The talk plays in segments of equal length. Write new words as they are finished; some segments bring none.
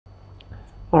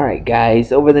Alright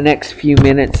guys, over the next few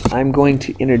minutes I'm going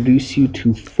to introduce you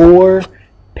to 4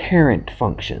 parent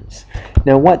functions.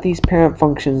 Now what these parent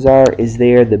functions are is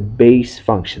they are the base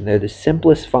function. They're the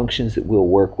simplest functions that we'll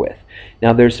work with.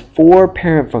 Now there's 4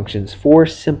 parent functions, 4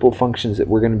 simple functions that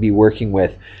we're going to be working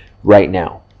with right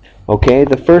now. Okay,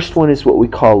 the first one is what we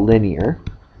call linear.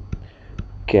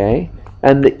 Okay,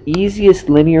 and the easiest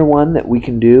linear one that we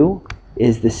can do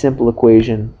is the simple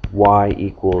equation y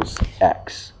equals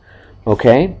x.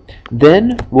 Okay,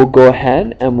 then we'll go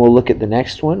ahead and we'll look at the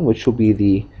next one, which will be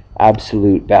the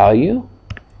absolute value.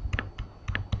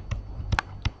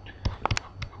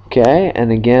 Okay,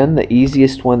 and again, the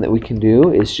easiest one that we can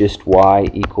do is just y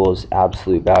equals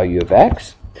absolute value of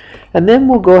x. And then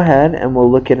we'll go ahead and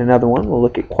we'll look at another one. We'll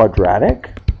look at quadratic.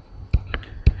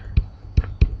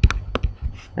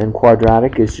 And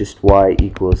quadratic is just y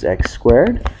equals x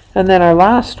squared. And then our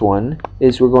last one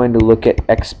is we're going to look at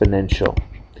exponential.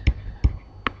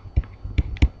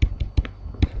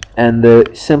 And the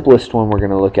simplest one we're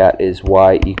going to look at is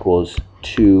y equals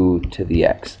 2 to the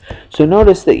x. So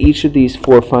notice that each of these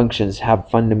 4 functions have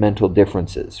fundamental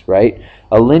differences, right?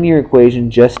 A linear equation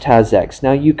just has x.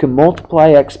 Now you can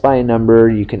multiply x by a number,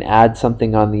 you can add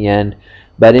something on the end,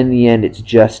 but in the end it's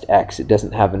just x. It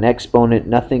doesn't have an exponent,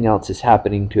 nothing else is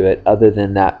happening to it other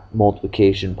than that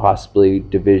multiplication, possibly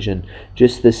division,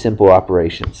 just the simple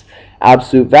operations.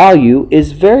 Absolute value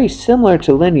is very similar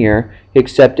to linear,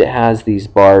 except it has these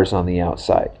bars on the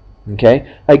outside. Okay?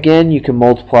 Again, you can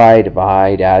multiply,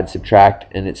 divide, add, subtract,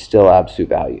 and it's still absolute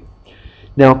value.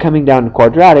 Now coming down to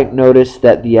quadratic, notice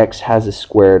that the x has a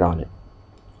squared on it.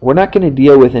 We're not going to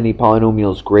deal with any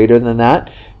polynomials greater than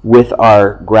that with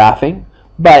our graphing,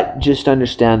 but just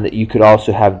understand that you could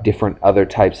also have different other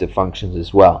types of functions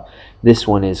as well. This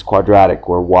one is quadratic,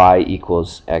 where y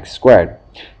equals x squared.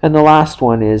 And the last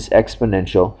one is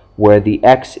exponential, where the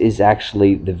x is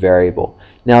actually the variable.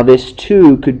 Now this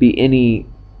 2 could be any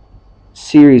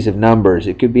series of numbers.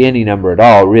 It could be any number at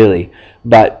all, really.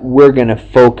 But we're going to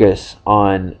focus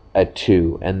on a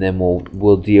 2, and then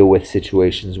we'll deal with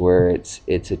situations where it's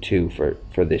a 2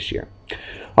 for this year.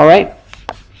 All right.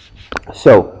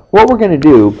 So what we're going to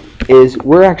do is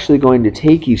we're actually going to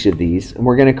take each of these and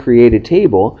we're going to create a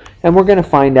table, and we're going to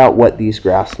find out what these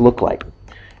graphs look like.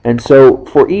 And so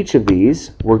for each of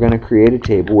these, we're going to create a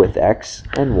table with x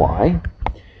and y,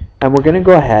 and we're going to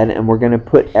go ahead and we're going to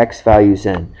put x values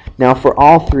in. Now for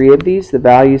all 3 of these, the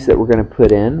values that we're going to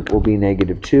put in will be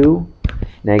 -2,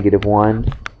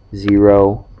 -1,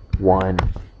 0, 1,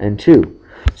 and 2.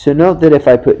 So note that if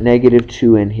I put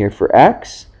 -2 in here for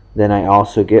x, then I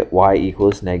also get y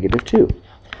equals -2.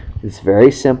 It's very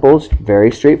simple, it's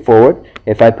very straightforward.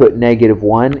 If I put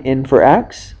 -1 in for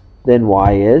x, then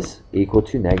y is equal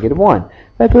to -1.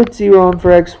 If I put 0 in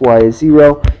for x, y is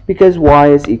 0, because y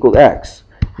is equal to x.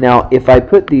 Now, if I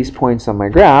put these points on my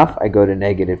graph, I go to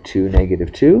 -2,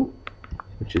 -2,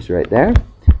 which is right there.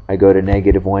 I go to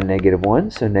 -1, -1,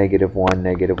 so -1,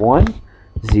 -1,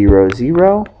 0,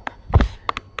 0,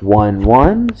 1,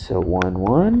 1, so 1,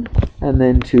 1, and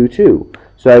then 2, 2.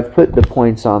 So I've put the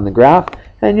points on the graph,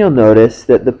 and you'll notice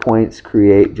that the points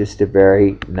create just a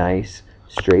very nice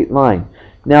straight line.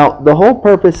 Now, the whole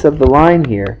purpose of the line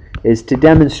here is to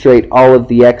demonstrate all of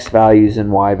the x values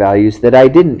and y values that I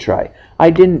didn't try. I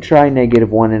didn't try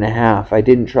 -1.5, I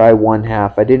didn't try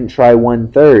 1/2, I didn't try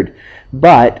 1/3,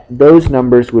 but those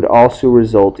numbers would also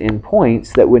result in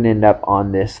points that would end up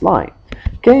on this line.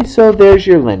 Okay, so there's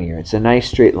your linear. It's a nice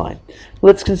straight line.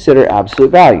 Let's consider absolute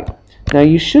value. Now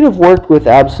you should have worked with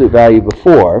absolute value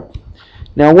before.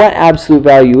 Now what absolute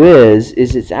value is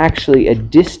it's actually a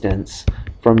distance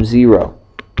from 0.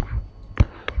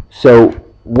 So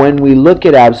when we look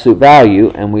at absolute value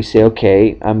and we say,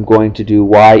 okay, I'm going to do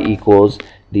y equals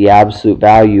the absolute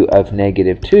value of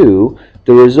 -2,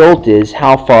 the result is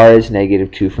how far is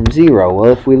 -2 from 0?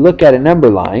 Well, if we look at a number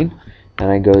line,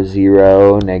 and I go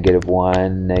 0,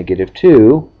 -1,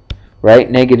 -2,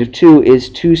 right? -2 is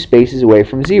 2 spaces away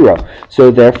from 0,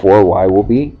 so therefore y will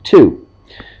be 2.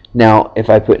 Now, if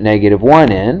I put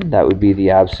 -1 in, that would be the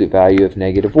absolute value of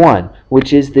 -1,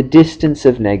 which is the distance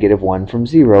of -1 from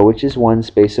 0, which is 1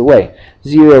 space away.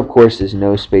 0, of course, is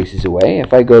no spaces away.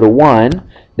 If I go to 1,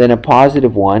 then a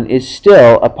 +1 is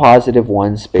still a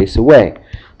 +1 space away.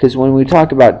 Because when we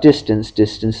talk about distance,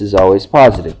 distance is always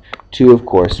positive. 2, of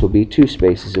course, will be 2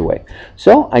 spaces away.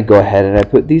 So I go ahead and I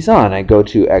put these on. I go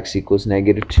to x equals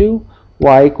 -2,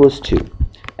 y equals 2.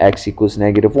 X equals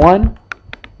 -1,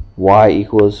 y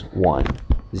equals 1.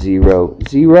 0,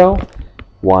 0,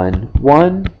 1,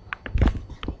 1,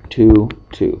 2,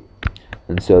 2.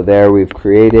 And so there we've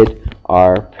created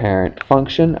our parent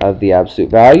function of the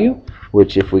absolute value.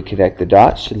 which if we connect the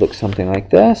dots should look something like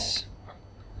this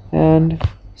and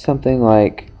something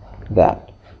like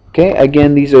that. Okay,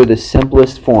 again, these are the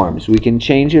simplest forms. We can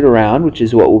change it around, which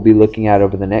is what we'll be looking at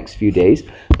over the next few days,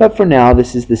 but for now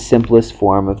this is the simplest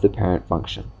form of the parent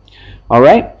function.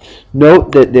 Alright,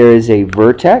 note that there is a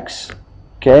vertex.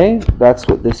 Okay, that's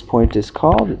what this point is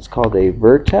called. It's called a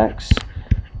vertex,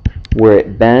 where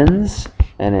it bends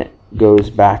and it goes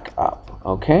back up.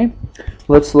 Okay,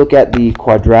 let's look at the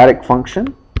quadratic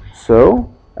function.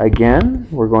 So again,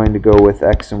 we're going to go with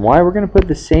x and y. We're going to put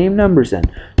the same numbers in.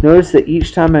 Notice that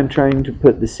each time I'm trying to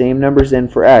put the same numbers in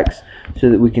for x so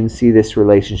that we can see this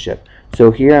relationship.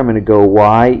 So here I'm going to go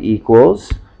y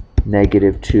equals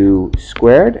 -2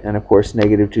 squared, and of course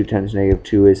 -2 times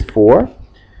 -2 is 4.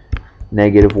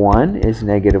 -1 is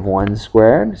 -1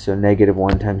 squared, so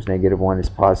 -1 times -1 is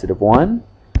 +1.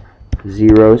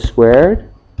 0 squared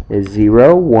is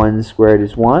 0, 1 squared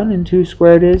is 1, and 2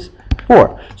 squared is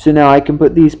 4. So now I can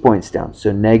put these points down.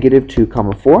 So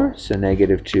 -2, 4, so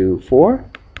 -2, 4.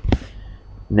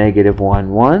 -1,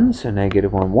 1, so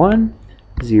 -1, 1.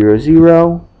 0,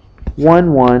 0,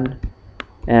 1, 1,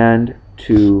 and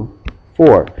 2,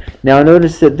 4. Now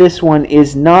notice that this one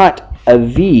is not a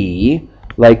V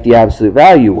like the absolute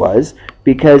value was,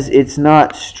 because it's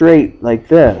not straight like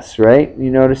this, right? You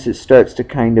notice it starts to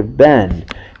kind of bend.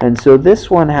 And so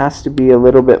this one has to be a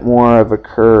little bit more of a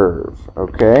curve,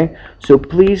 okay? So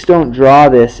please don't draw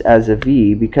this as a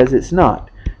V, because it's not.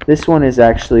 This one is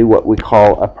actually what we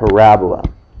call a parabola.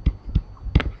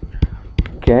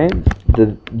 Okay?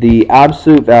 The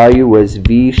absolute value was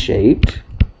V-shaped,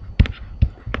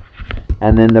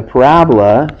 and then the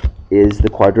parabola is the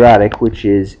quadratic, which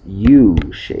is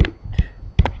U-shaped.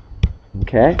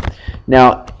 Okay?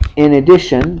 Now, in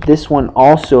addition, this one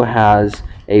also has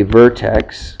a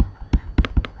vertex,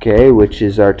 okay, which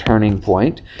is our turning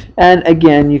point. And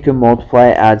again, you can multiply,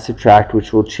 add, subtract,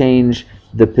 which will change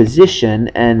the position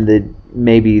and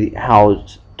maybe how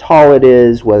tall it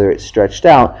is, whether it's stretched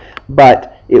out,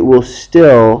 but it will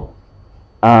still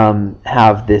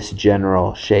have this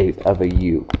general shape of a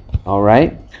U. All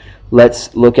right?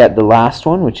 Let's look at the last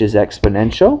one, which is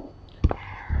exponential.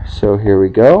 So here we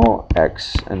go,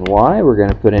 x and y. We're going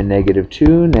to put in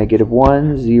 -2,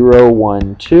 -1, 0,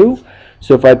 1, 2.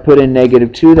 So if I put in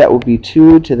 -2, that will be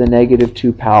 2 to the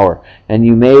 -2 power. And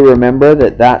you may remember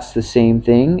that that's the same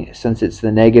thing. Since it's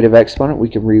the negative exponent, we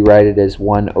can rewrite it as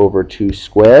 1 over 2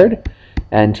 squared.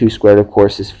 And 2 squared, of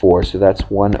course, is 4. So that's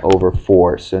 1 over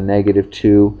 4. So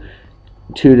 -2,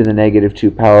 2 to the -2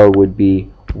 power would be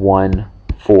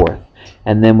 1/4.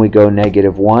 And then we go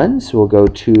 -1, so we'll go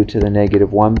 2 to the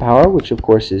 -1 power, which of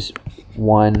course is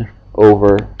 1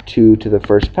 over 2 to the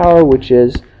first power, which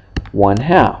is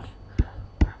 1/2.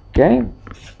 Okay?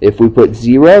 If we put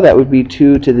 0, that would be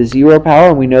 2 to the 0 power,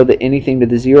 and we know that anything to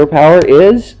the 0 power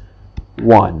is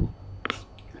 1.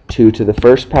 2 to the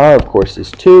first power, of course,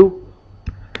 is 2,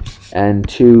 and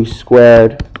 2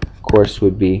 squared, of course,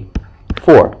 would be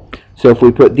 4. So if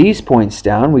we put these points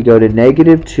down, we go to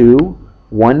 -2,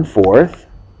 1/4.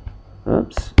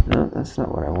 Oops, no, that's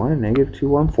not what I wanted. -2,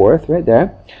 1/4, right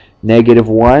there.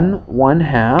 -1,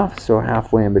 1/2, so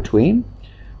halfway in between.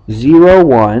 0,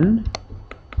 1,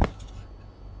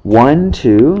 1,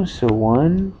 2, so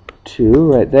 1,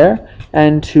 2, right there,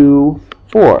 and 2,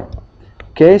 4.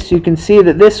 Okay, so you can see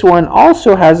that this one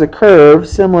also has a curve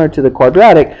similar to the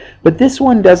quadratic, but this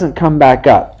one doesn't come back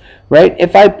up, right?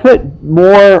 If I put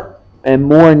more and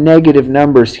more negative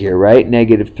numbers here, right?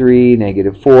 -3,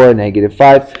 -4,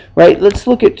 -5, right? Let's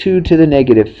look at 2 to the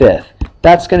 -5th.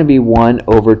 That's going to be 1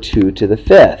 over 2 to the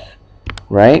 5th,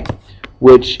 right?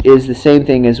 Which is the same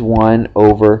thing as 1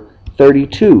 over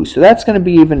 32. So that's going to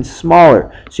be even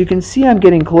smaller. So you can see I'm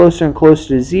getting closer and closer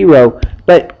to 0,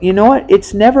 but you know what?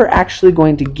 It's never actually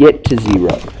going to get to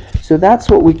 0. So that's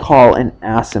what we call an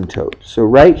asymptote. So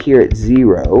right here at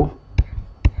 0,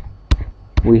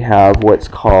 we have what's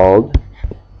called,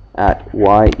 at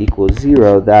y equals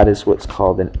 0, that is what's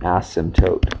called an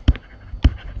asymptote.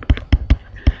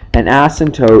 An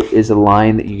asymptote is a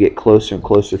line that you get closer and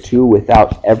closer to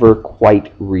without ever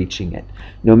quite reaching it.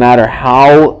 No matter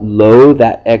how low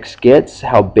that x gets,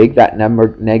 how big that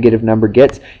negative number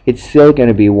gets, it's still going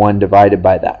to be 1 divided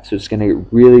by that. So it's going to get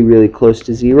really, really close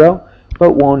to 0,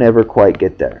 but won't ever quite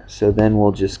get there. So then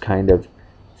we'll just kind of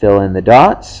fill in the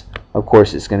dots. Of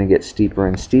course, it's going to get steeper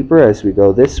and steeper as we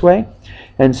go this way.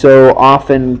 And so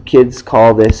often kids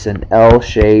call this an L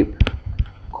shape.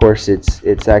 Of course,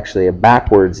 it's actually a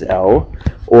backwards L,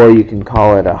 or you can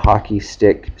call it a hockey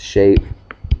stick shape.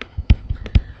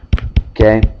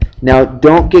 Okay. Now,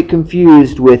 don't get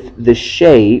confused with the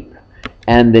shape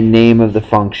and the name of the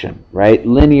function, right?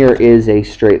 Linear is a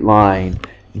straight line.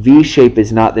 V-shape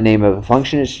is not the name of a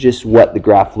function, it's just what the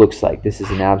graph looks like. This is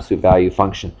an absolute value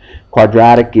function.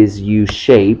 Quadratic is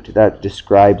U-shaped, that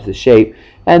describes the shape,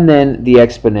 and then the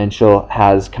exponential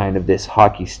has kind of this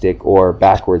hockey stick or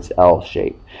backwards L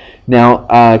shape.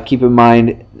 Now, keep in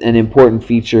mind, an important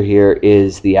feature here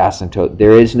is the asymptote.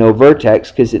 There is no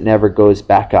vertex because it never goes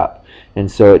back up, and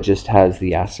so it just has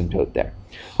the asymptote there.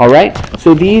 Alright,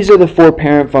 so these are the four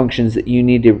parent functions that you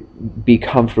need to be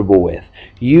comfortable with.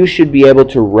 You should be able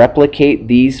to replicate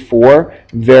these four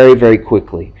very, very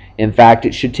quickly. In fact,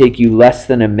 it should take you less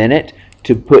than a minute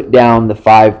to put down the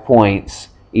 5 points,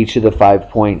 each of the 5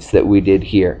 points that we did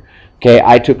here. Okay,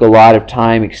 I took a lot of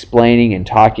time explaining and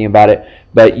talking about it,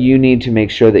 but you need to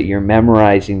make sure that you're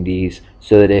memorizing these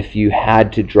so that if you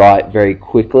had to draw it very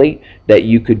quickly, that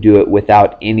you could do it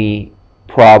without any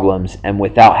problems and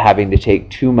without having to take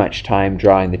too much time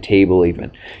drawing the table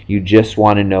even. You just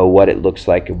want to know what it looks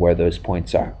like and where those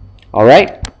points are. All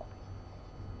right?